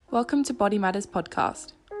Welcome to Body Matters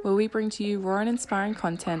podcast, where we bring to you raw and inspiring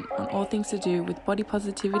content on all things to do with body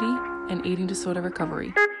positivity and eating disorder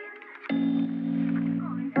recovery.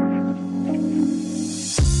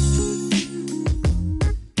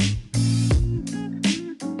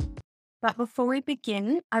 But before we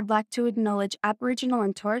begin, I'd like to acknowledge Aboriginal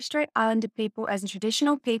and Torres Strait Islander people as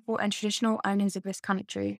traditional people and traditional owners of this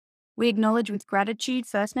country. We acknowledge with gratitude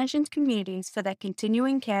First Nations communities for their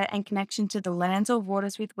continuing care and connection to the lands or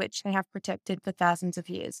waters with which they have protected for thousands of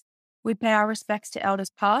years. We pay our respects to elders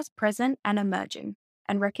past, present, and emerging,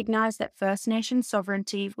 and recognise that First Nation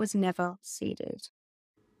sovereignty was never ceded.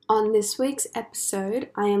 On this week's episode,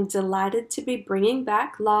 I am delighted to be bringing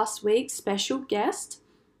back last week's special guest,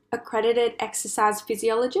 accredited exercise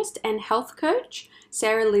physiologist and health coach,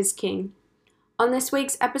 Sarah Liz King. On this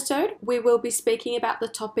week's episode, we will be speaking about the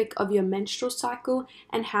topic of your menstrual cycle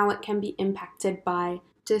and how it can be impacted by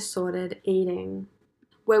disordered eating,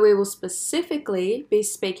 where we will specifically be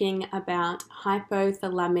speaking about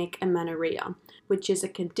hypothalamic amenorrhea, which is a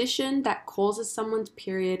condition that causes someone's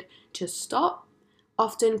period to stop,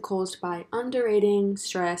 often caused by undereating,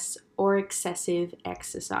 stress, or excessive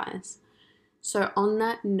exercise. So on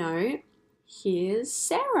that note, here's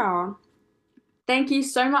Sarah. Thank you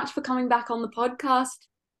so much for coming back on the podcast.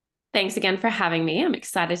 Thanks again for having me. I'm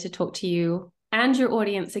excited to talk to you and your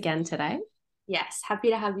audience again today. Yes, happy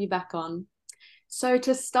to have you back on. So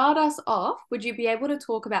to start us off, would you be able to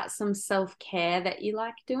talk about some self-care that you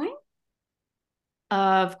like doing?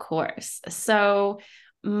 Of course. So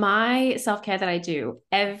my self-care that I do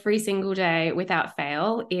every single day without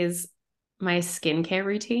fail is my skincare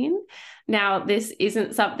routine. Now, this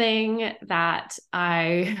isn't something that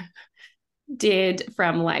I did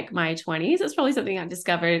from like my 20s. It's probably something I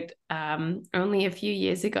discovered only a few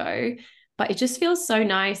years ago, but it just feels so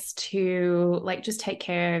nice to like just take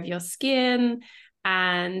care of your skin.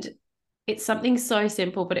 And it's something so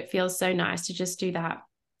simple, but it feels so nice to just do that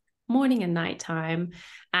morning and nighttime.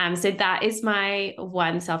 So that is my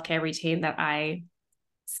one self-care routine that I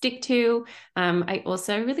stick to. I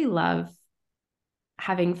also really love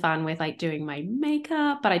having fun with like doing my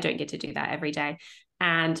makeup, but I don't get to do that every day.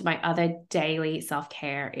 And my other daily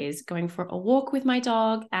self-care is going for a walk with my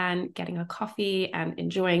dog and getting a coffee and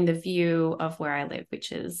enjoying the view of where I live,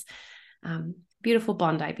 which is beautiful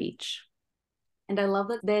Bondi Beach. And I love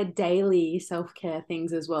that they're daily self-care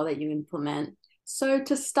things as well that you implement. So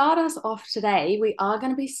to start us off today, we are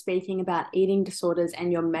going to be speaking about eating disorders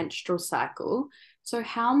and your menstrual cycle. So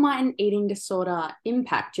how might an eating disorder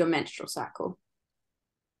impact your menstrual cycle?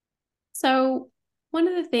 So one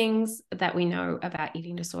of the things that we know about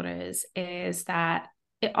eating disorders is that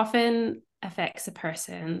it often affects a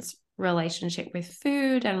person's relationship with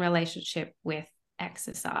food and relationship with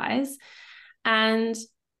exercise. And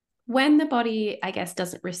when the body, I guess,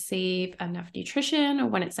 doesn't receive enough nutrition, or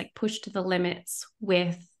when it's like pushed to the limits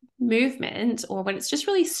with movement, or when it's just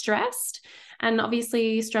really stressed, and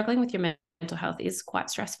obviously struggling with your mental health is quite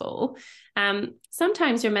stressful.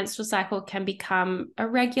 Sometimes your menstrual cycle can become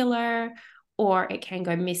irregular, or it can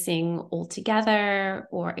go missing altogether,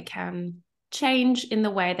 or it can change in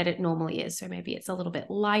the way that it normally is. So maybe it's a little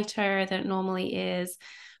bit lighter than it normally is.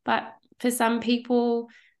 But for some people,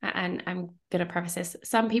 and I'm going to preface this,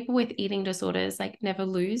 some people with eating disorders like never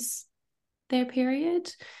lose their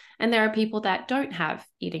period. And there are people that don't have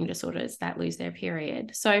eating disorders that lose their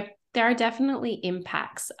period. So there are definitely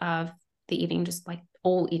impacts of the eating, just like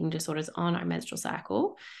all eating disorders on our menstrual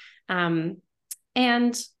cycle. And,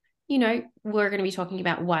 you know, we're going to be talking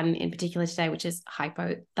about one in particular today, which is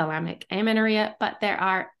hypothalamic amenorrhea, but there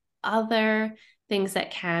are other things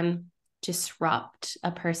that can disrupt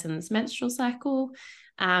a person's menstrual cycle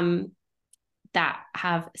that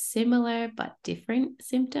have similar but different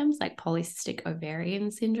symptoms, like polycystic ovarian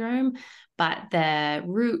syndrome, but the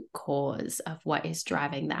root cause of what is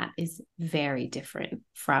driving that is very different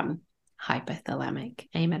from hypothalamic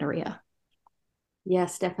amenorrhea.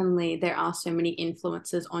 Yes, definitely. There are so many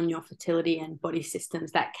influences on your fertility and body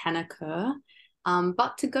systems that can occur.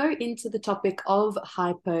 But to go into the topic of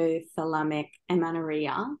hypothalamic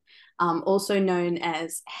amenorrhea, also known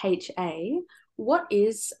as HA, what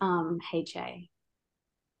is HA?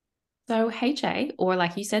 So HA, or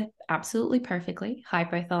like you said absolutely perfectly,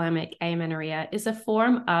 hypothalamic amenorrhea is a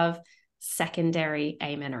form of secondary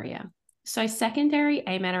amenorrhea. So secondary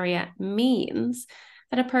amenorrhea means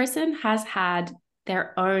that a person has had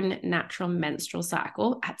their own natural menstrual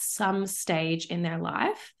cycle at some stage in their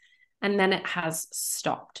life, and then it has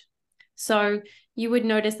stopped. So you would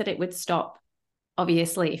notice that it would stop,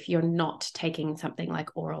 obviously, if you're not taking something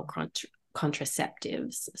like oral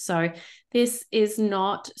contraceptives. So this is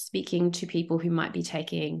not speaking to people who might be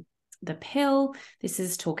taking the pill. This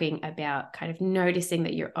is talking about kind of noticing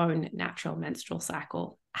that your own natural menstrual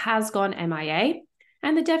cycle has gone MIA.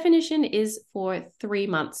 And the definition is for 3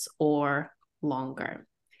 months or longer.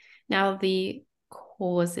 Now, the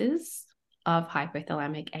causes of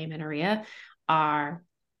hypothalamic amenorrhea are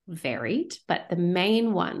varied, but the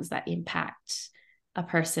main ones that impact a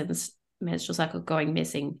person's menstrual cycle going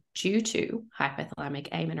missing due to hypothalamic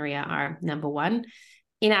amenorrhea are, number one,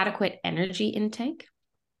 inadequate energy intake.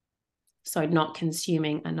 So not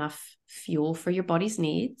consuming enough fuel for your body's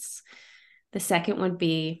needs. The second would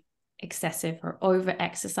be excessive or over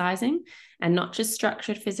exercising, and not just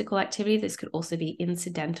structured physical activity. This could also be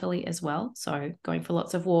incidentally as well. So going for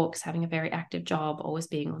lots of walks, having a very active job, always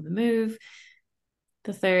being on the move.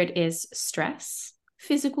 The third is stress,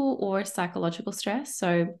 physical or psychological stress.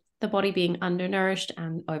 So the body being undernourished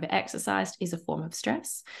and over-exercised is a form of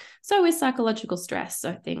stress. So is psychological stress.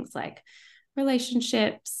 So things like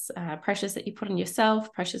relationships, pressures that you put on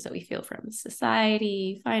yourself, pressures that we feel from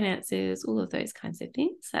society, finances, all of those kinds of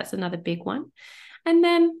things. That's another big one. And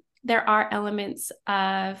then there are elements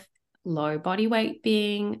of low body weight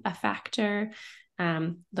being a factor,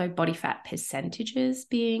 low body fat percentages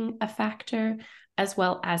being a factor, as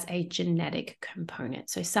well as a genetic component.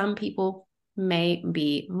 So some people may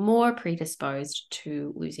be more predisposed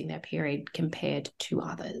to losing their period compared to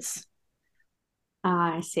others.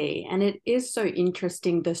 I see. And it is so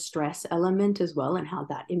interesting, the stress element as well, and how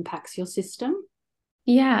that impacts your system.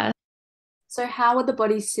 Yeah. So how are the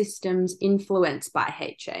body's systems influenced by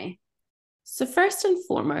HA? So first and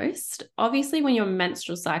foremost, obviously when your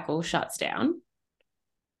menstrual cycle shuts down,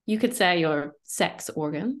 you could say your sex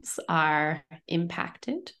organs are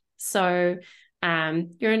impacted. So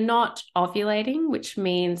you're not ovulating, which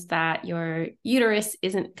means that your uterus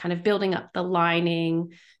isn't kind of building up the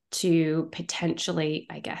lining to potentially,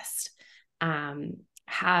 I guess,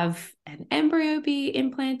 have an embryo be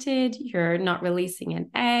implanted. You're not releasing an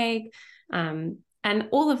egg. And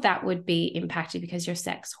all of that would be impacted because your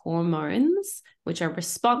sex hormones, which are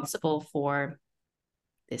responsible for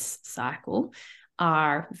this cycle,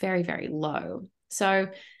 are very, very low. So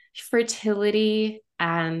fertility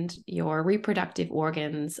and your reproductive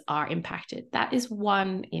organs are impacted. That is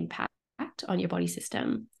one impact on your body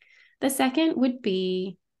system. The second would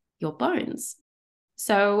be your bones.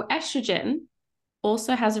 So estrogen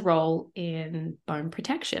also has a role in bone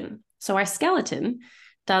protection. So our skeleton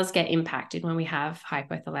does get impacted when we have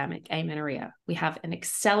hypothalamic amenorrhea. We have an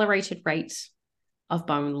accelerated rate of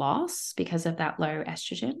bone loss because of that low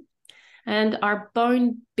estrogen. And our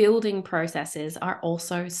bone building processes are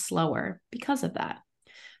also slower because of that.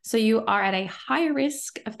 So you are at a higher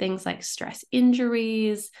risk of things like stress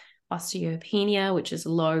injuries, osteopenia, which is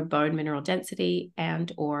low bone mineral density,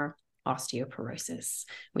 and or osteoporosis,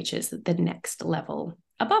 which is the next level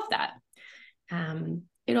above that.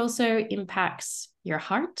 It also impacts your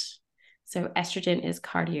heart. So estrogen is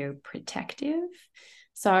cardioprotective.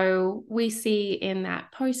 So we see in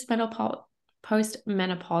that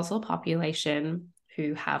postmenopausal population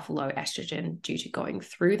who have low estrogen due to going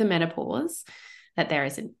through the menopause, that there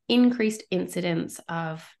is an increased incidence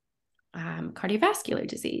of cardiovascular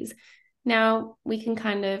disease. Now, we can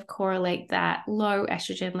kind of correlate that low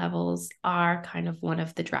estrogen levels are kind of one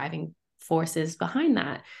of the driving forces behind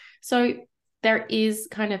that. So there is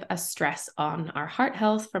kind of a stress on our heart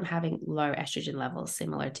health from having low estrogen levels,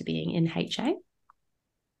 similar to being in HA.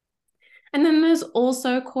 And then there's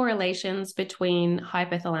also correlations between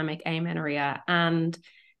hypothalamic amenorrhea and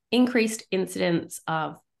increased incidence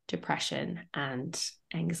of depression and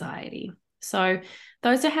anxiety. So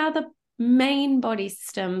those are how the main body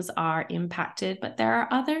systems are impacted, but there are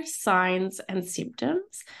other signs and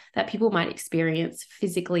symptoms that people might experience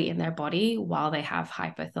physically in their body while they have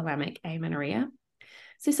hypothalamic amenorrhea.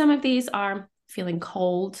 So some of these are feeling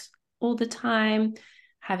cold all the time,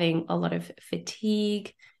 having a lot of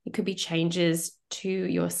fatigue. It could be changes to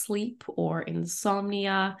your sleep or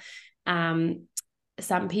insomnia.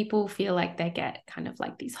 Some people feel like they get kind of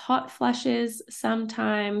like these hot flushes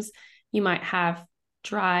sometimes. You might have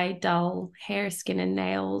dry, dull hair, skin, and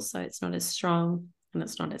nails, so it's not as strong and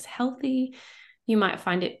it's not as healthy. You might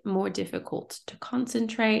find it more difficult to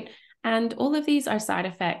concentrate. And all of these are side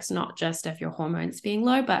effects, not just of your hormones being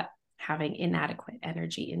low, but having inadequate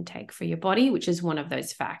energy intake for your body, which is one of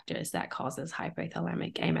those factors that causes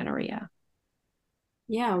hypothalamic amenorrhea.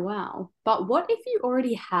 Yeah, wow. But what if you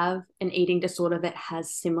already have an eating disorder that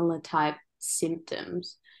has similar type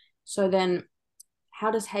symptoms? So then how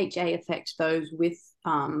does HA affect those with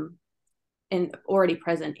an already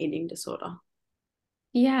present eating disorder?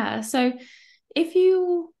 Yeah. So if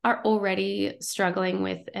you are already struggling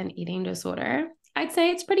with an eating disorder, I'd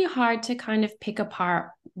say it's pretty hard to kind of pick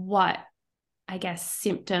apart what, I guess,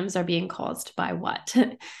 symptoms are being caused by what.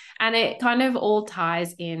 And it kind of all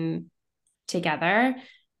ties in together.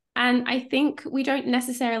 And I think we don't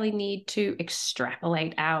necessarily need to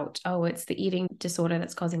extrapolate out, oh, it's the eating disorder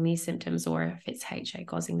that's causing these symptoms, or if it's HA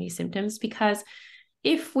causing these symptoms, because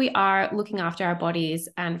if we are looking after our bodies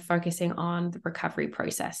and focusing on the recovery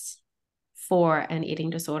process for an eating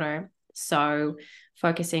disorder, so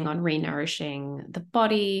focusing on renourishing the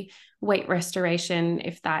body, weight restoration,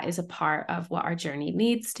 if that is a part of what our journey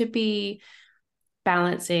needs to be,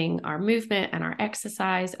 balancing our movement and our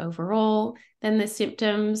exercise overall, then the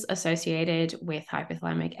symptoms associated with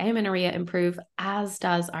hypothalamic amenorrhea improve, as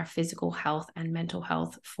does our physical health and mental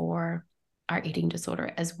health for our eating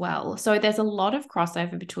disorder as well. So there's a lot of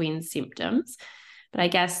crossover between symptoms, but I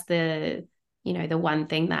guess the one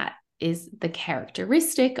thing that is the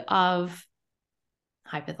characteristic of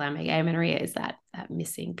hypothalamic amenorrhea is that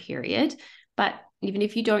missing period. But even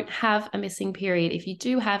if you don't have a missing period, if you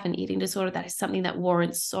do have an eating disorder, that is something that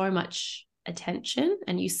warrants so much attention,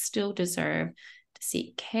 and you still deserve to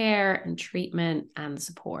seek care and treatment and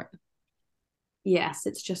support. Yes,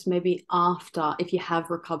 it's just maybe after, if you have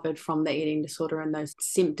recovered from the eating disorder and those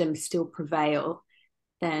symptoms still prevail,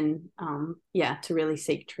 then to really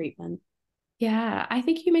seek treatment. Yeah, I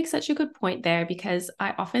think you make such a good point there, because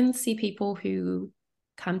I often see people who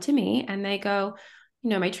come to me and they go,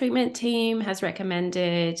 my treatment team has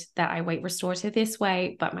recommended that I weight restore to this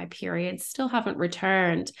weight, but my periods still haven't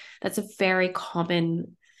returned. That's a very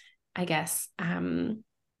common, I guess,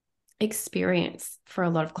 experience for a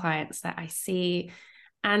lot of clients that I see.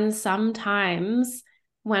 And sometimes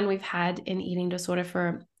when we've had an eating disorder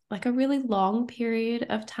for like a really long period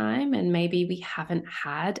of time, and maybe we haven't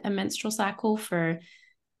had a menstrual cycle for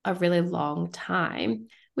a really long time,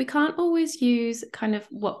 we can't always use kind of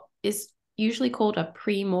what is usually called a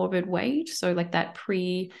pre-morbid weight. So like that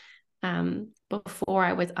before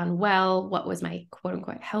I was unwell, what was my quote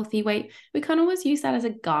unquote healthy weight? We can't always use that as a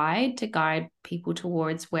guide to guide people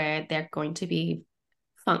towards where they're going to be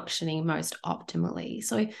functioning most optimally.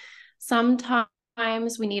 So sometimes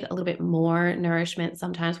we need a little bit more nourishment.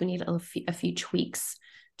 Sometimes we need a few tweaks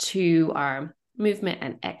to our movement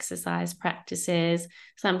and exercise practices.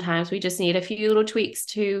 Sometimes we just need a few little tweaks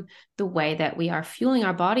to the way that we are fueling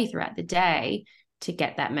our body throughout the day to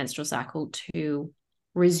get that menstrual cycle to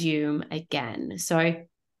resume again. So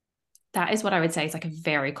that is what I would say is like a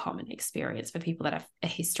very common experience for people that have a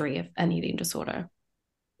history of an eating disorder.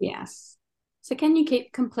 Yes. So can you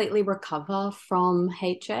completely recover from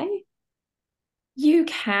HA? You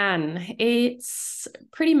can. It's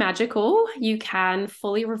pretty magical. You can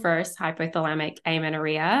fully reverse hypothalamic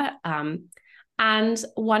amenorrhea. And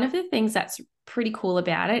one of the things that's pretty cool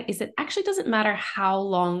about it is it actually doesn't matter how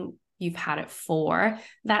long you've had it for.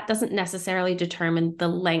 That doesn't necessarily determine the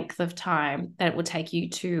length of time that it will take you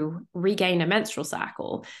to regain a menstrual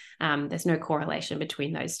cycle. There's no correlation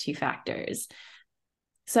between those two factors.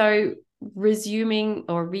 So resuming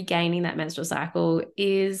or regaining that menstrual cycle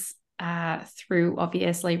is through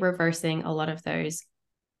obviously reversing a lot of those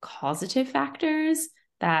causative factors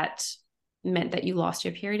that meant that you lost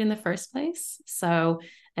your period in the first place. So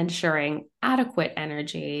ensuring adequate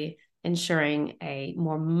energy, ensuring a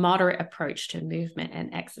more moderate approach to movement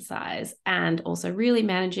and exercise, and also really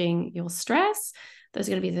managing your stress. Those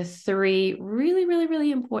are going to be the three really, really,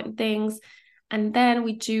 really important things. And then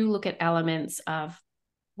we do look at elements of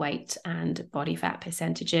weight and body fat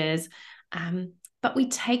percentages. But we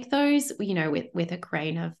take those, with a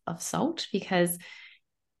grain of salt, because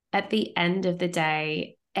at the end of the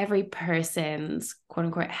day, every person's quote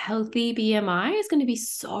unquote healthy BMI is going to be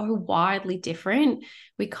so wildly different.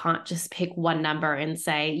 We can't just pick one number and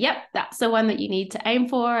say, yep, that's the one that you need to aim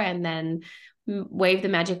for, and then wave the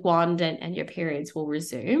magic wand and your periods will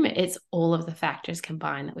resume. It's all of the factors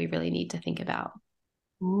combined that we really need to think about.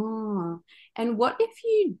 Oh, and what if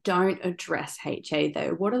you don't address HA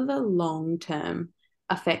though? What are the long-term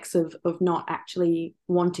effects of not actually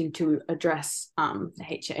wanting to address the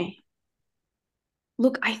HA?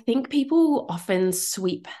 Look, I think people often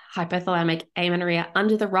sweep hypothalamic amenorrhea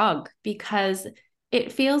under the rug because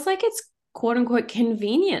it feels like it's quote unquote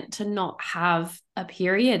convenient to not have a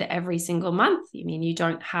period every single month. I mean, you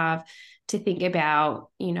don't have to think about,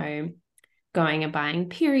 going and buying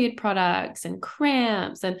period products and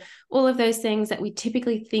cramps and all of those things that we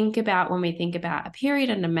typically think about when we think about a period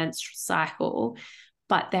and a menstrual cycle.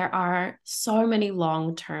 But there are so many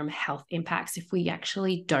long-term health impacts if we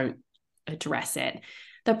actually don't address it.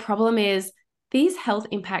 The problem is these health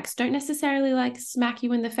impacts don't necessarily like smack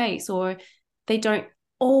you in the face, or they don't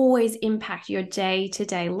always impact your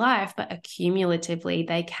day-to-day life, but accumulatively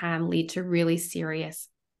they can lead to really serious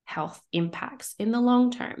health impacts in the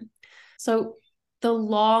long term. So the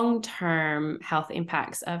long-term health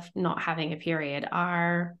impacts of not having a period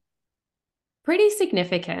are pretty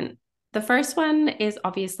significant. The first one is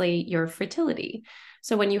obviously your fertility.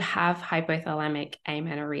 So when you have hypothalamic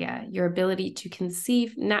amenorrhea, your ability to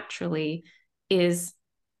conceive naturally is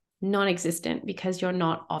non-existent because you're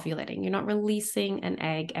not ovulating. You're not releasing an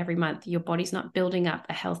egg every month. Your body's not building up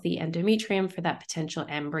a healthy endometrium for that potential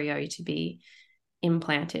embryo to be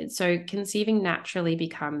implanted. So conceiving naturally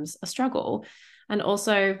becomes a struggle. And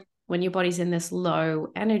also, when your body's in this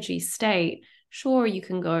low energy state, sure, you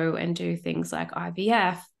can go and do things like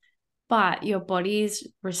IVF, but your body's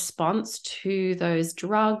response to those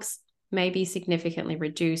drugs may be significantly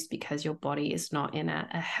reduced because your body is not in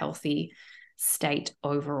a healthy state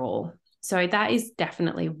overall. So that is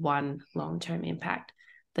definitely one long-term impact.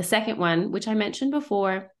 The second one, which I mentioned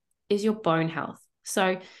before, is your bone health.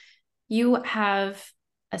 So you have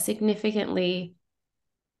a significantly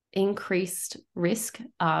increased risk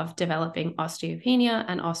of developing osteopenia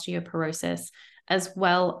and osteoporosis, as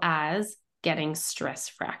well as getting stress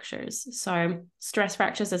fractures. So stress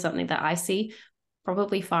fractures are something that I see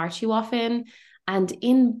probably far too often, and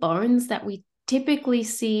in bones that we typically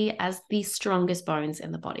see as the strongest bones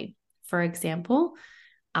in the body. For example,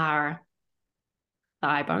 our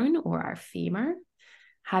thigh bone or our femur.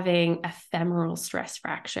 Having a femoral stress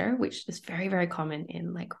fracture, which is very, very common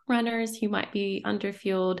in like runners who might be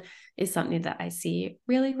underfueled, is something that I see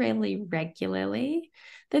really, really regularly.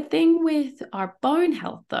 The thing with our bone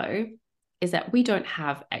health, though, is that we don't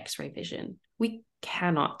have X-ray vision. We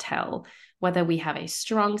cannot tell whether we have a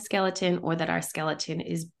strong skeleton or that our skeleton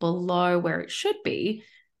is below where it should be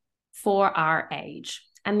for our age.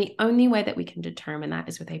 And the only way that we can determine that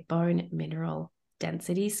is with a bone mineral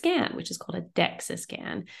density scan, which is called a DEXA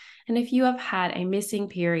scan. And if you have had a missing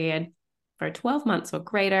period for 12 months or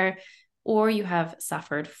greater, or you have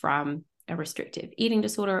suffered from a restrictive eating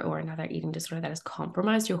disorder or another eating disorder that has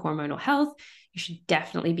compromised your hormonal health, you should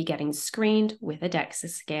definitely be getting screened with a DEXA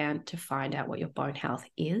scan to find out what your bone health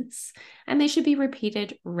is. And they should be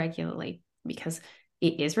repeated regularly because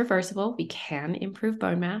it is reversible. We can improve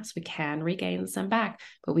bone mass. We can regain some back,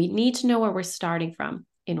 but we need to know where we're starting from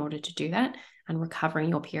in order to do that. And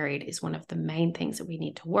recovering your period is one of the main things that we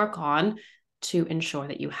need to work on to ensure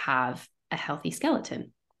that you have a healthy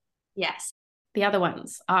skeleton. Yes. The other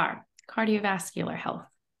ones are cardiovascular health,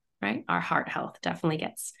 right? Our heart health definitely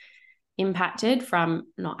gets impacted from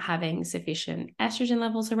not having sufficient estrogen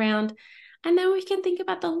levels around. And then we can think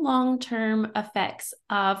about the long-term effects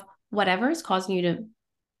of whatever is causing you to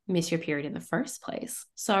miss your period in the first place.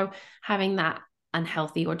 So having that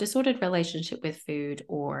unhealthy or disordered relationship with food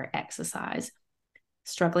or exercise,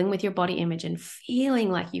 struggling with your body image and feeling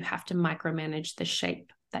like you have to micromanage the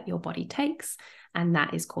shape that your body takes, and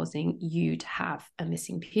that is causing you to have a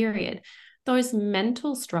missing period. Those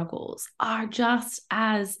mental struggles are just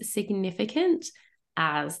as significant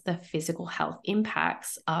as the physical health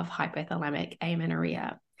impacts of hypothalamic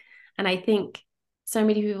amenorrhea. And I think so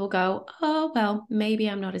many people go, oh, well, maybe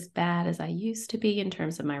I'm not as bad as I used to be in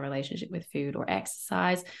terms of my relationship with food or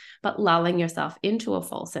exercise, but lulling yourself into a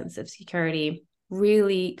false sense of security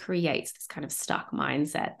really creates this kind of stuck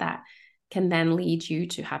mindset that can then lead you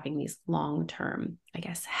to having these long-term, I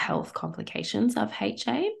guess, health complications of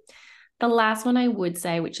HA. The last one I would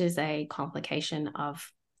say, which is a complication of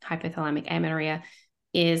hypothalamic amenorrhea,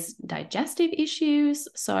 is digestive issues.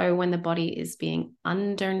 So when the body is being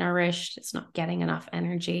undernourished, it's not getting enough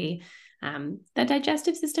energy, the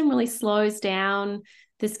digestive system really slows down.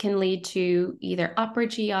 This can lead to either upper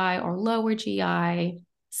GI or lower GI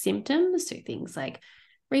symptoms, so things like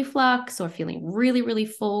reflux or feeling really, really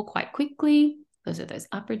full quite quickly. Those are those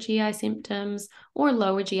upper GI symptoms, or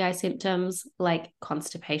lower GI symptoms like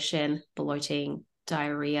constipation, bloating,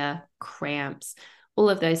 diarrhea, cramps. All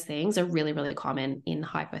of those things are really, really common in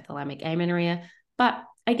hypothalamic amenorrhea, but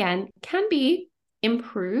again, can be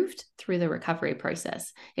improved through the recovery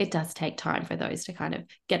process. It does take time for those to kind of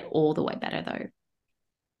get all the way better though.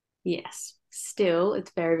 Yes, still,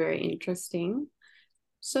 it's very, very interesting.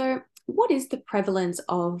 So, what is the prevalence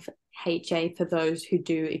of HA for those who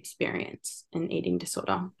do experience an eating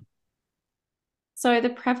disorder? So the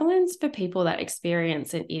prevalence for people that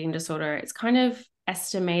experience an eating disorder, it's kind of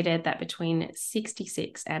estimated that between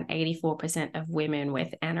 66 and 84% of women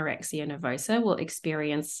with anorexia nervosa will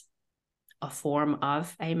experience a form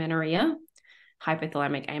of amenorrhea,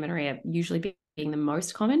 hypothalamic amenorrhea usually being the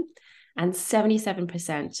most common, and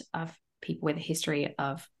 77% of people with a history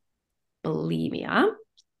of bulimia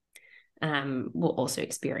will also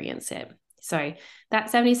experience it. So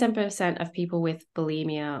that 77% of people with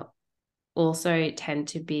bulimia also tend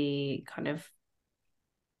to be kind of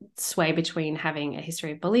sway between having a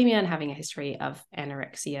history of bulimia and having a history of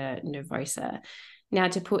anorexia nervosa. Now,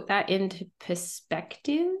 to put that into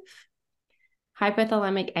perspective,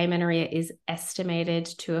 hypothalamic amenorrhea is estimated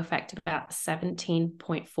to affect about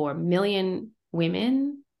 17.4 million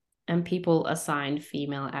women and people assigned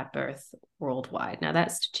female at birth worldwide. Now,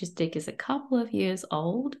 that statistic is a couple of years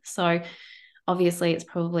old, so obviously it's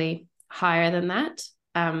probably higher than that,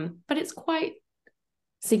 but it's quite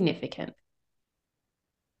significant.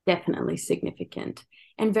 Definitely significant.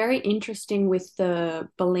 And very interesting with the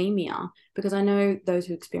bulimia, because I know those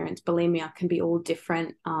who experience bulimia can be all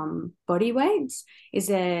different body weights. Is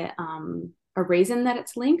there a reason that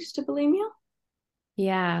it's linked to bulimia?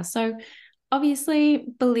 Yeah, so obviously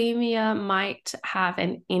bulimia might have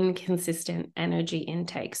an inconsistent energy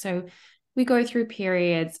intake. So we go through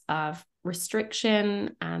periods of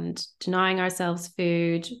restriction and denying ourselves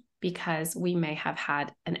food because we may have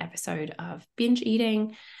had an episode of binge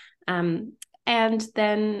eating. And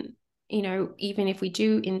then, even if we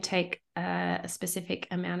do intake a specific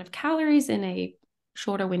amount of calories in a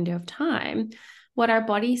shorter window of time, what our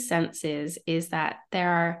body senses is that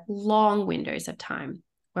there are long windows of time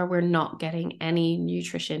where we're not getting any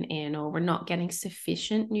nutrition in, or we're not getting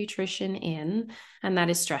sufficient nutrition in, and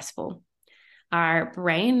that is stressful. Our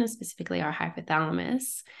brain, specifically our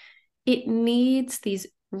hypothalamus, it needs these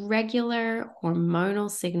regular hormonal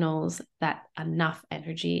signals that enough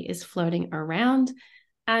energy is floating around.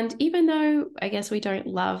 And even though I guess we don't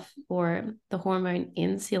love, or the hormone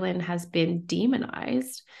insulin has been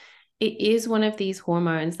demonized, it is one of these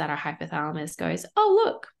hormones that our hypothalamus goes, oh,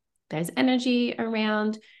 look, there's energy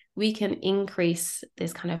around. We can increase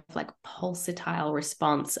this kind of like pulsatile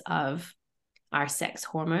response of our sex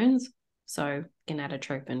hormones. So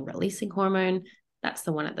gonadotropin releasing hormone, that's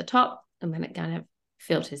the one at the top. And then it kind of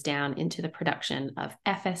filters down into the production of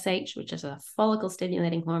FSH, which is a follicle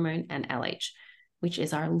stimulating hormone, and LH, which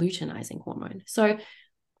is our luteinizing hormone. So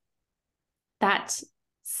that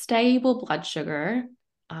stable blood sugar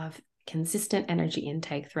of consistent energy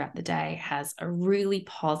intake throughout the day has a really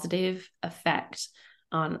positive effect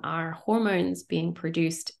on our hormones being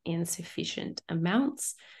produced in sufficient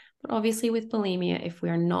amounts. But obviously with bulimia, if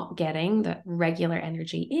we're not getting the regular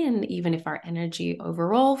energy in, even if our energy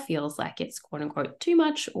overall feels like it's quote unquote too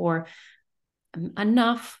much or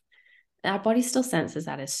enough, our body still senses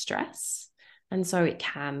that as stress. And so it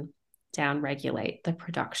can downregulate the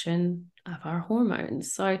production of our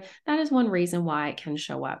hormones. So that is one reason why it can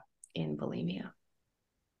show up in bulimia.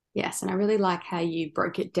 Yes, and I really like how you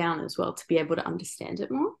broke it down as well to be able to understand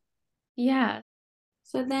it more. Yeah.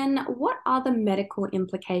 So then what are the medical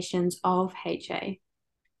implications of HA?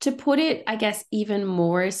 To put it, I guess, even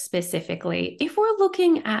more specifically, if we're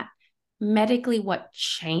looking at medically what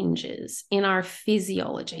changes in our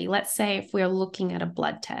physiology, let's say if we're looking at a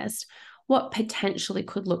blood test, what potentially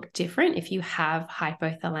could look different if you have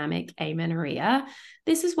hypothalamic amenorrhea,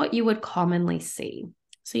 this is what you would commonly see.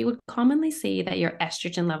 So you would commonly see that your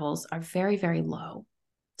estrogen levels are very, very low.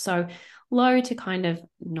 So low to kind of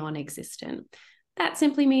non-existent. That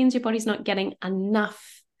simply means your body's not getting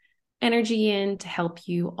enough energy in to help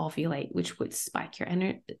you ovulate, which would spike your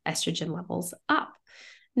estrogen levels up.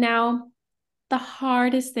 Now, the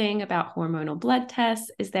hardest thing about hormonal blood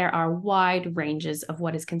tests is there are wide ranges of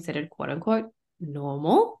what is considered quote unquote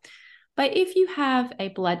normal. But if you have a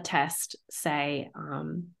blood test, say,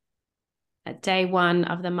 at day 1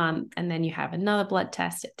 of the month, and then you have another blood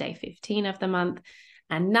test at day 15 of the month,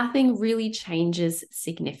 and nothing really changes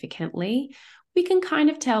significantly, we can kind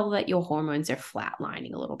of tell that your hormones are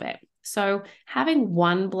flatlining a little bit. So having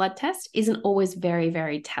one blood test isn't always very,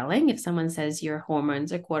 very telling. If someone says your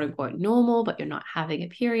hormones are quote unquote normal, but you're not having a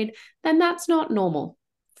period, then that's not normal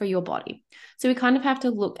for your body. So we kind of have to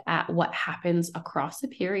look at what happens across a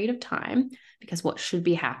period of time, because what should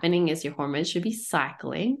be happening is your hormones should be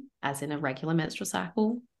cycling, as in a regular menstrual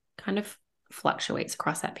cycle kind of fluctuates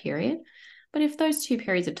across that period. But if those 2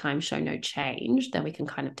 periods of time show no change, then we can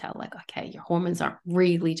kind of tell like, okay, your hormones aren't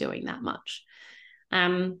really doing that much.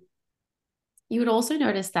 You would also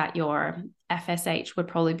notice that your FSH would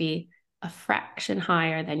probably be a fraction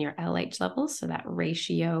higher than your LH levels. So that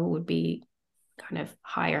ratio would be kind of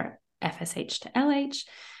higher FSH to LH.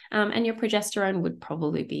 And your progesterone would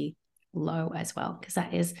probably be low as well, because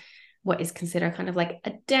that is what is considered kind of like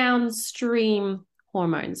a downstream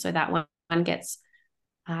hormone. So that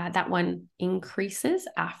one increases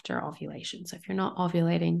after ovulation. So if you're not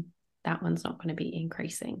ovulating, that one's not going to be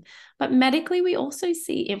increasing. But medically, we also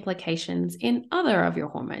see implications in other of your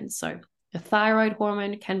hormones. So the thyroid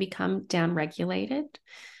hormone can become downregulated,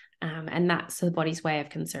 and that's the body's way of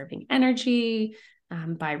conserving energy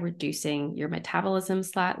by reducing your metabolism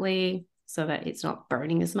slightly so that it's not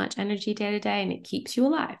burning as much energy day to day and it keeps you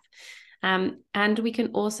alive. And we can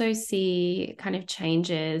also see kind of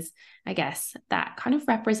changes, I guess, that kind of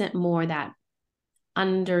represent more that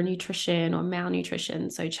undernutrition or malnutrition.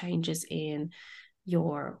 So changes in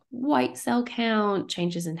your white cell count,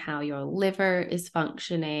 changes in how your liver is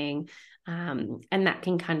functioning. And that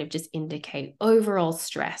can kind of just indicate overall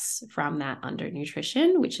stress from that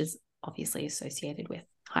undernutrition, which is obviously associated with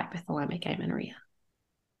hypothalamic amenorrhea.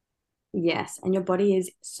 Yes, and your body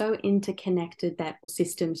is so interconnected that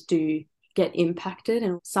systems do get impacted,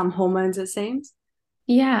 and some hormones, it seems.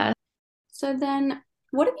 Yeah. So then,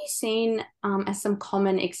 what have you seen as some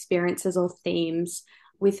common experiences or themes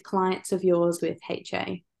with clients of yours with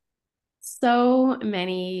HA? So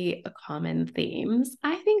many common themes.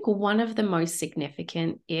 I think one of the most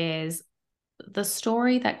significant is the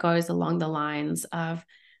story that goes along the lines of,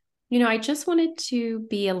 I just wanted to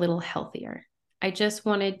be a little healthier. I just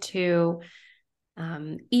wanted to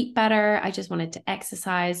eat better. I just wanted to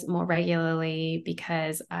exercise more regularly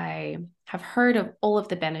because I have heard of all of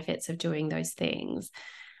the benefits of doing those things.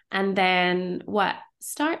 And then what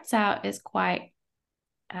starts out as quite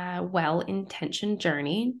a well-intentioned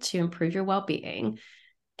journey to improve your well-being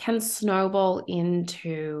can snowball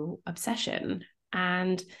into obsession.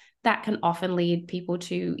 And that can often lead people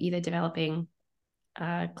to either developing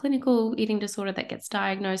a clinical eating disorder that gets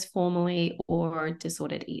diagnosed formally or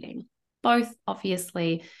disordered eating. Both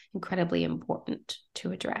obviously incredibly important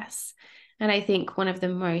to address. And I think one of the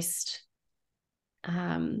most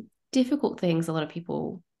difficult things a lot of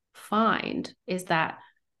people find is that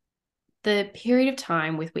the period of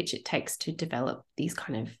time with which it takes to develop these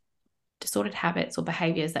kind of disordered habits or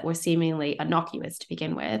behaviors that were seemingly innocuous to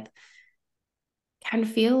begin with can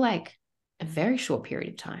feel like a very short period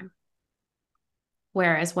of time.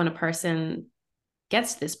 Whereas when a person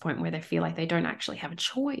gets to this point where they feel like they don't actually have a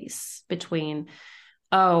choice between,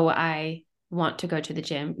 oh, I want to go to the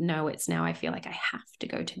gym. No, it's now I feel like I have to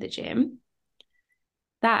go to the gym.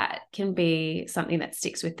 That can be something that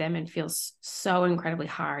sticks with them and feels so incredibly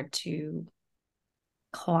hard to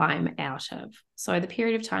climb out of. So the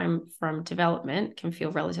period of time from development can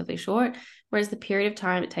feel relatively short, whereas the period of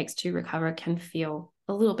time it takes to recover can feel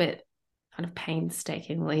a little bit kind of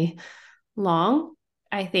painstakingly long.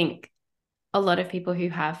 I think a lot of people who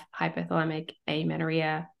have hypothalamic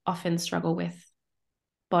amenorrhea often struggle with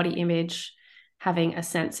body image, having a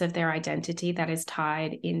sense of their identity that is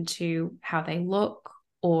tied into how they look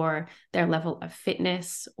or their level of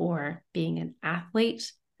fitness or being an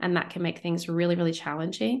athlete. And that can make things really, really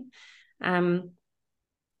challenging. And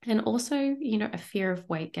also, a fear of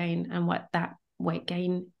weight gain and what that weight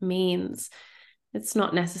gain means. It's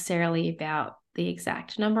not necessarily about the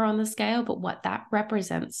exact number on the scale, but what that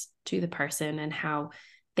represents to the person and how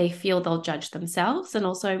they feel they'll judge themselves, and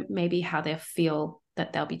also maybe how they feel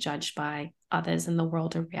that they'll be judged by others in the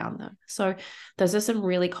world around them. So those are some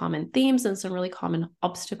really common themes and some really common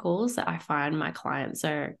obstacles that I find my clients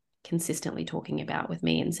are consistently talking about with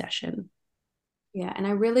me in session. Yeah, and I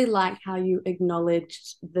really like how you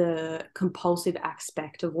acknowledged the compulsive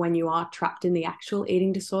aspect of when you are trapped in the actual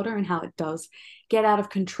eating disorder and how it does get out of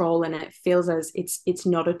control, and it feels as it's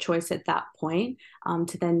not a choice at that point,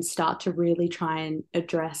 to then start to really try and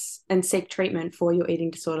address and seek treatment for your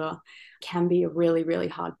eating disorder can be a really, really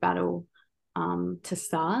hard battle to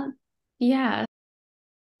start. Yeah.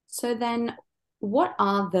 So then what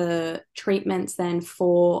are the treatments then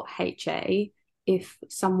for HA if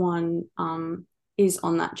someone is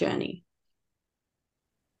on that journey?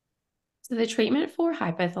 So the treatment for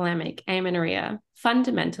hypothalamic amenorrhea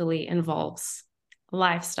fundamentally involves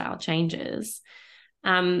lifestyle changes.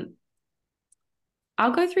 I'll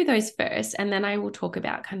go through those first, and then I will talk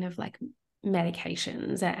about kind of like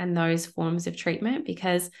medications and those forms of treatment,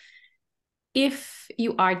 because if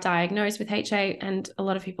you are diagnosed with HA, and a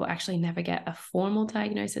lot of people actually never get a formal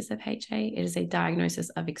diagnosis of HA, it is a diagnosis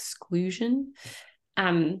of exclusion.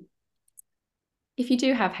 If you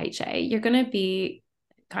do have HA, you're going to be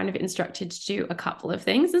kind of instructed to do a couple of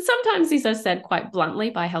things. And sometimes these are said quite bluntly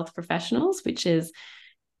by health professionals, which is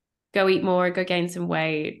go eat more, go gain some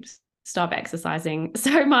weight, stop exercising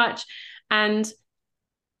so much. And,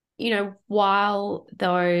 while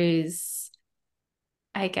those,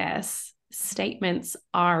 I guess, statements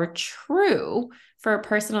are true for a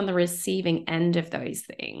person on the receiving end of those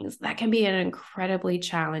things, that can be an incredibly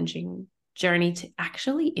challenging journey to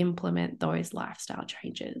actually implement those lifestyle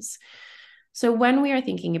changes. So when we are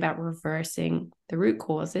thinking about reversing the root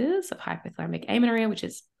causes of hypothalamic amenorrhea, which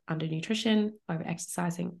is undernutrition,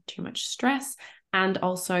 over-exercising, too much stress, and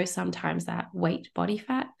also sometimes that weight body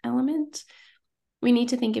fat element, we need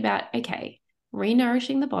to think about, okay,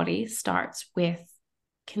 renourishing the body starts with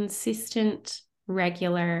consistent,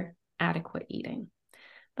 regular, adequate eating.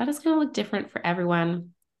 That is going to look different for everyone,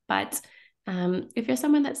 but if you're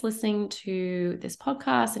someone that's listening to this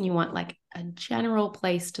podcast and you want like a general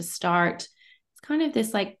place to start, it's kind of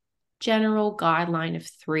this like general guideline of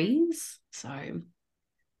 3s. So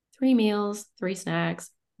 3 meals, 3 snacks,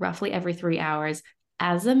 roughly every 3 hours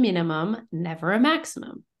as a minimum, never a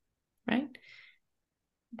maximum, right?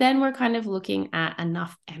 Then we're kind of looking at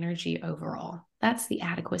enough energy overall. That's the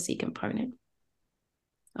adequacy component.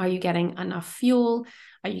 Are you getting enough fuel?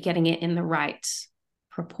 Are you getting it in the right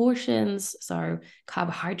proportions? So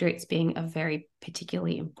carbohydrates being a very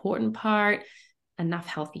particularly important part, enough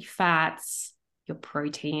healthy fats, your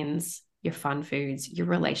proteins, your fun foods, your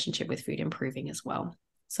relationship with food improving as well.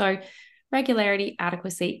 So regularity,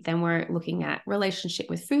 adequacy, then we're looking at relationship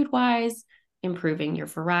with food wise, improving your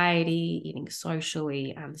variety, eating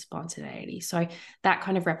socially, and spontaneity. So that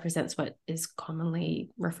kind of represents what is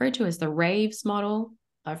commonly referred to as the RAVES model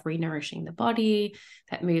of renourishing the body,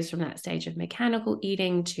 that moves from that stage of mechanical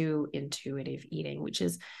eating to intuitive eating, which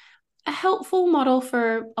is a helpful model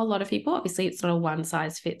for a lot of people. Obviously, it's not a one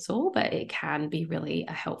size fits all, but it can be really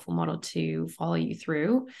a helpful model to follow you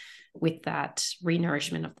through with that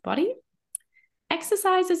renourishment of the body.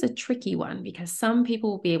 Exercise is a tricky one because some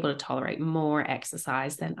people will be able to tolerate more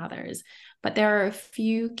exercise than others, but there are a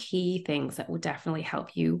few key things that will definitely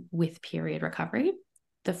help you with period recovery.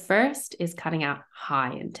 The first is cutting out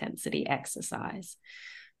high intensity exercise.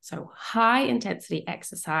 So high intensity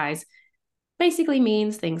exercise basically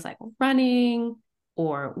means things like running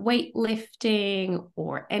or weightlifting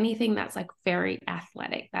or anything that's like very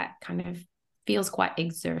athletic, that kind of feels quite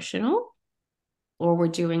exertional, or we're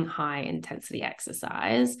doing high intensity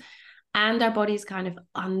exercise and our body's kind of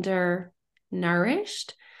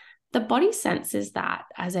undernourished. The body senses that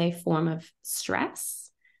as a form of stress,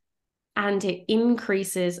 and it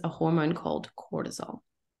increases a hormone called cortisol.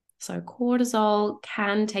 So cortisol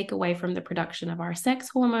can take away from the production of our sex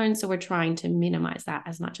hormones, so we're trying to minimize that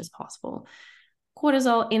as much as possible.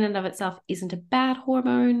 Cortisol in and of itself isn't a bad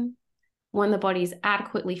hormone. When the body is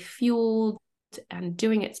adequately fueled and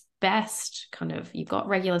doing its best, kind of, you've got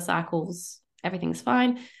regular cycles, everything's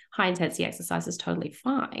fine. High intensity exercise is totally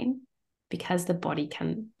fine because the body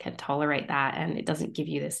can tolerate that, and it doesn't give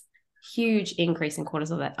you this huge increase in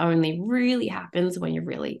cortisol that only really happens when you're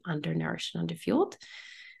really undernourished and underfueled.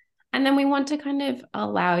 And then we want to kind of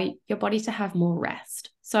allow your body to have more rest.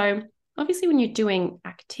 So obviously when you're doing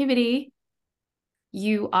activity,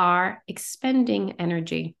 you are expending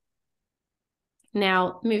energy.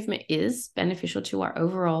 Now, movement is beneficial to our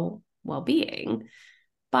overall well-being,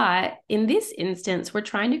 but in this instance, we're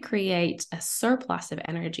trying to create a surplus of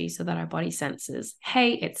energy so that our body senses,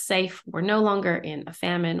 hey, it's safe. We're no longer in a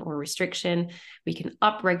famine or restriction. We can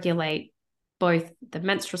upregulate both the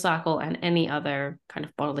menstrual cycle and any other kind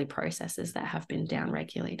of bodily processes that have been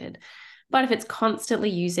downregulated. But if it's constantly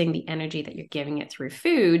using the energy that you're giving it through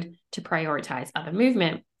food to prioritize other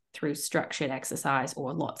movement, through structured exercise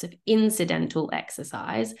or lots of incidental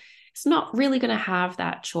exercise, it's not really going to have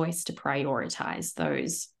that choice to prioritize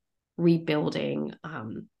those rebuilding,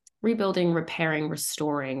 repairing,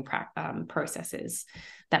 restoring processes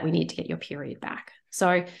that we need to get your period back.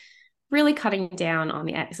 So really cutting down on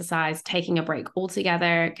the exercise, taking a break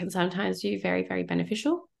altogether can sometimes be very, very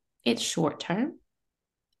beneficial. It's short term.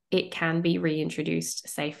 It can be reintroduced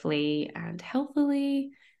safely and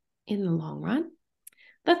healthily in the long run.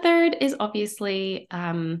 The third is obviously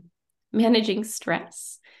managing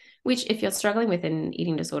stress, which if you're struggling with an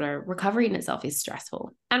eating disorder, recovery in itself is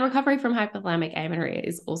stressful. And recovery from hypothalamic amenorrhea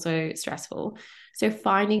is also stressful. So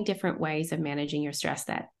finding different ways of managing your stress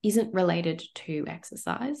that isn't related to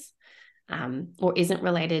exercise or isn't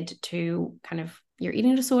related to kind of your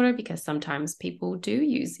eating disorder, because sometimes people do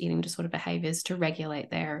use eating disorder behaviors to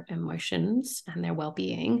regulate their emotions and their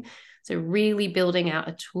well-being. So really building out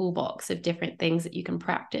a toolbox of different things that you can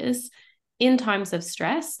practice in times of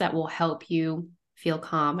stress that will help you feel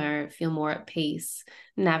calmer, feel more at peace,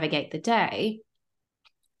 navigate the day.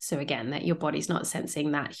 So again, that your body's not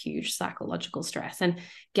sensing that huge psychological stress, and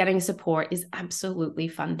getting support is absolutely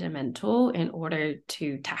fundamental in order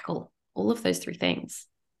to tackle all of those three things.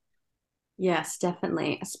 Yes,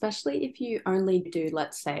 definitely. Especially if you only do,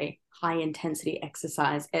 let's say, high intensity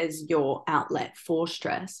exercise as your outlet for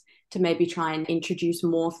stress, to maybe try and introduce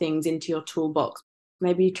more things into your toolbox.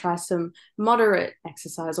 Maybe try some moderate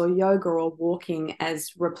exercise or yoga or walking as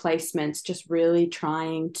replacements, just really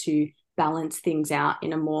trying to balance things out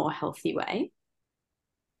in a more healthy way.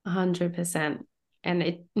 100%.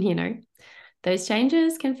 And those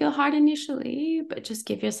changes can feel hard initially, but just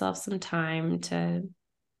give yourself some time to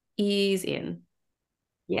ease in.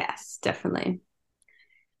 Yes, definitely.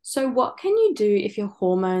 So, what can you do if your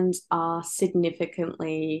hormones are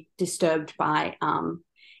significantly disturbed by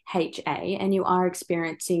HA and you are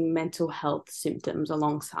experiencing mental health symptoms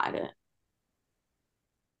alongside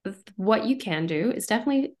it? What you can do is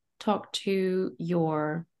definitely talk to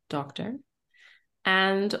your doctor.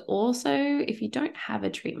 And also, if you don't have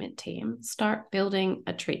a treatment team, start building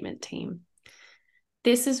a treatment team.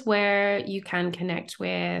 This is where you can connect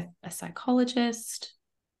with a psychologist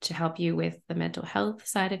to help you with the mental health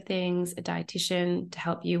side of things, a dietitian to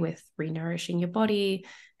help you with renourishing your body,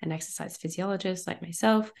 an exercise physiologist like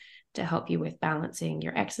myself to help you with balancing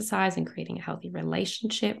your exercise and creating a healthy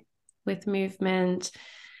relationship with movement.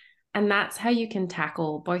 And that's how you can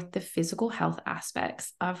tackle both the physical health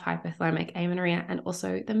aspects of hypothalamic amenorrhea and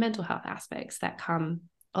also the mental health aspects that come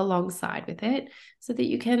alongside with it so that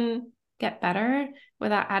you can get better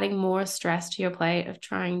without adding more stress to your plate of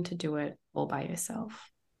trying to do it all by yourself.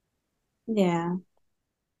 Yeah.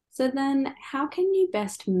 So, then how can you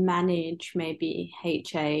best manage maybe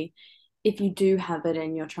HA if you do have it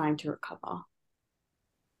and you're trying to recover?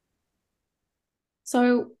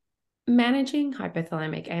 So, managing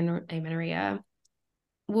hypothalamic amenorrhea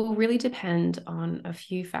will really depend on a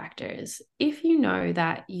few factors. If you know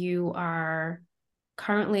that you are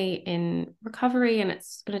currently in recovery and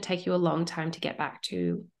it's going to take you a long time to get back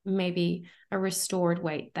to maybe a restored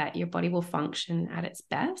weight that your body will function at its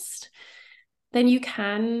best, then you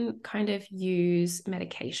can kind of use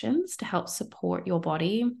medications to help support your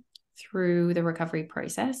body through the recovery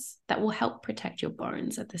process that will help protect your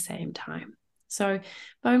bones at the same time. So,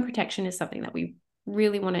 bone protection is something that we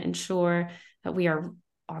really want to ensure that we are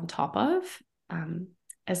on top of,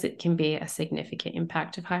 as it can be a significant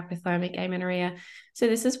impact of hypothalamic amenorrhea. So,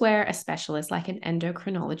 this is where a specialist like an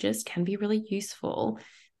endocrinologist can be really useful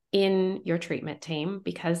in your treatment team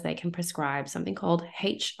because they can prescribe something called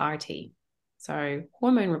HRT. So,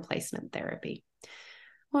 hormone replacement therapy.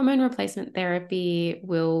 Hormone replacement therapy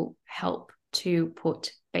will help to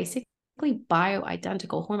put basically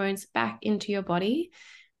bioidentical hormones back into your body,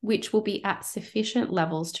 which will be at sufficient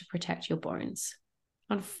levels to protect your bones.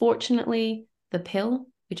 Unfortunately, the pill,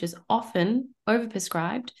 which is often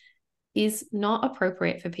overprescribed, is not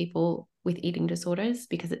appropriate for people with eating disorders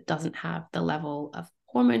because it doesn't have the level of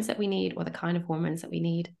hormones that we need or the kind of hormones that we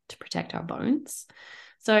need to protect our bones.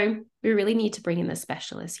 So we really need to bring in the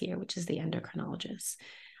specialist here, which is the endocrinologist.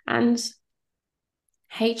 And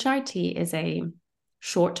HRT is a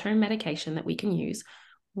short-term medication that we can use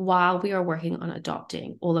while we are working on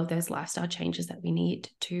adopting all of those lifestyle changes that we need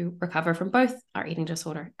to recover from both our eating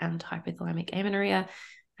disorder and hypothalamic amenorrhea.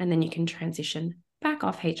 And then you can transition back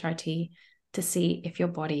off HRT to see if your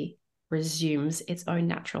body resumes its own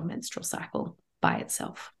natural menstrual cycle by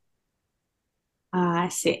itself. I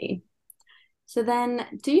see. So then,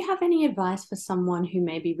 do you have any advice for someone who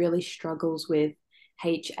maybe really struggles with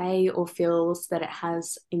HA or feels that it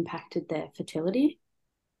has impacted their fertility?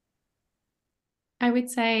 I would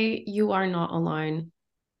say you are not alone.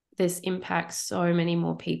 This impacts so many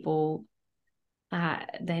more people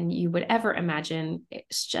than you would ever imagine.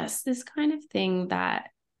 It's just this kind of thing that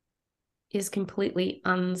is completely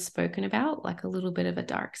unspoken about, like a little bit of a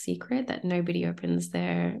dark secret that nobody opens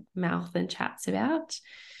their mouth and chats about.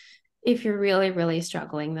 If you're really, really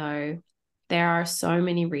struggling, though, there are so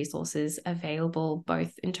many resources available,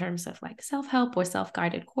 both in terms of like self-help or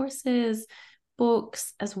self-guided courses,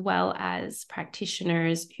 books, as well as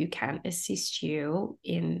practitioners who can assist you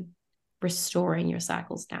in restoring your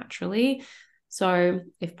cycles naturally. So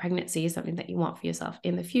if pregnancy is something that you want for yourself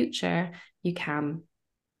in the future, you can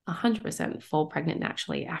 100% fall pregnant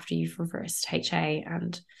naturally after you've reversed HA.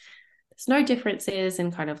 And there's no differences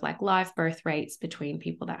in kind of like live birth rates between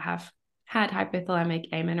people that have had hypothalamic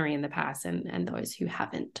amenorrhea in the past and those who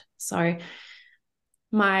haven't. So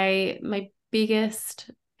my biggest,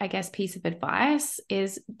 I guess, piece of advice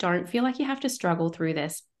is don't feel like you have to struggle through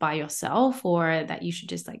this by yourself or that you should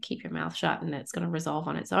just like keep your mouth shut and it's going to resolve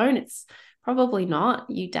on its own. It's probably not.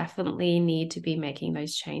 You definitely need to be making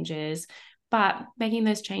those changes, but making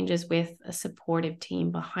those changes with a supportive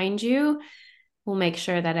team behind you will make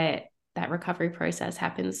sure that that recovery process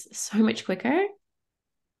happens so much quicker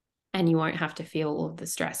and you won't have to feel all of the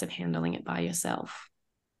stress of handling it by yourself.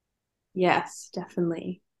 Yes,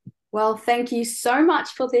 definitely. Well, thank you so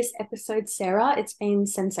much for this episode, Sarah. It's been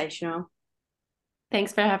sensational.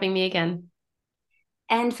 Thanks for having me again.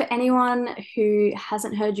 And for anyone who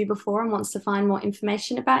hasn't heard you before and wants to find more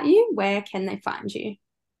information about you, where can they find you?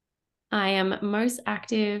 I am most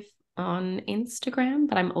active on Instagram,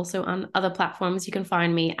 but I'm also on other platforms. You can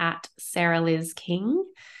find me at Sarah Liz King.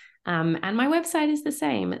 And my website is the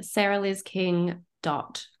same,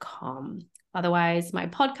 sarahlizking.com. Otherwise, my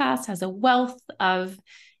podcast has a wealth of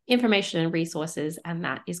information and resources, and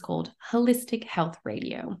that is called Holistic Health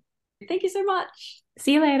Radio. Thank you so much.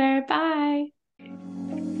 See you later. Bye.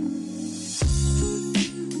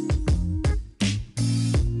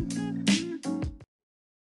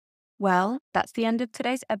 Well, that's the end of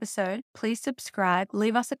today's episode. Please subscribe,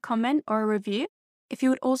 leave us a comment or a review. If you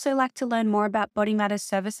would also like to learn more about Body Matters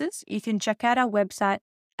services, you can check out our website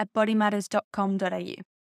at bodymatters.com.au.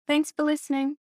 Thanks for listening.